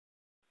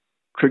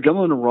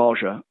Trigeminal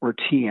neuralgia, or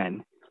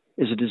TN,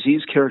 is a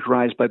disease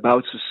characterized by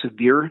bouts of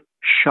severe,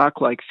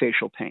 shock-like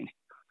facial pain.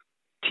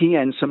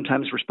 TN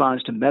sometimes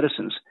responds to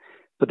medicines,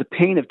 but the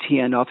pain of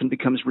TN often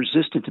becomes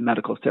resistant to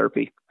medical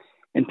therapy,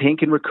 and pain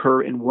can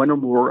recur in one or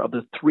more of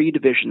the three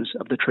divisions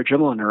of the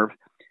trigeminal nerve,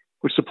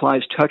 which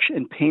supplies touch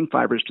and pain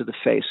fibers to the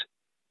face.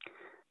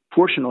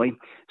 Fortunately,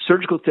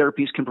 surgical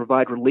therapies can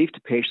provide relief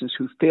to patients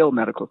who fail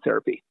medical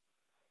therapy.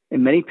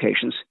 In many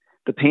patients,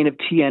 the pain of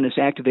TN is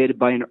activated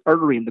by an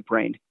artery in the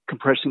brain,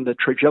 compressing the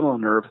trigeminal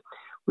nerve,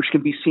 which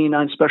can be seen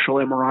on special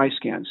MRI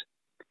scans.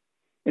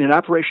 In an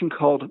operation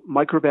called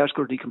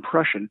microvascular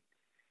decompression,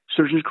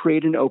 surgeons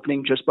create an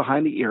opening just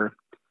behind the ear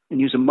and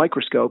use a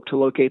microscope to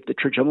locate the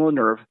trigeminal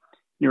nerve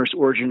near its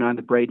origin on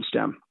the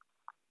brainstem.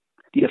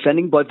 The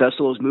offending blood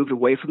vessel is moved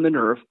away from the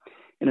nerve,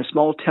 and a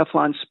small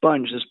Teflon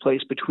sponge is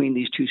placed between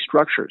these two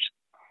structures.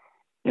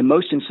 In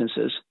most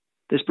instances,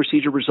 this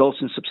procedure results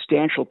in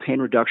substantial pain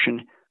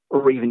reduction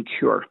or even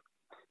cure.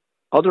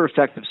 Other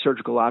effective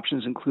surgical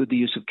options include the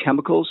use of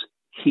chemicals,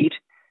 heat,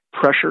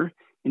 pressure,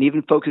 and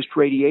even focused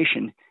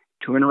radiation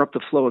to interrupt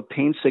the flow of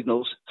pain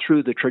signals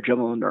through the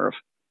trigeminal nerve.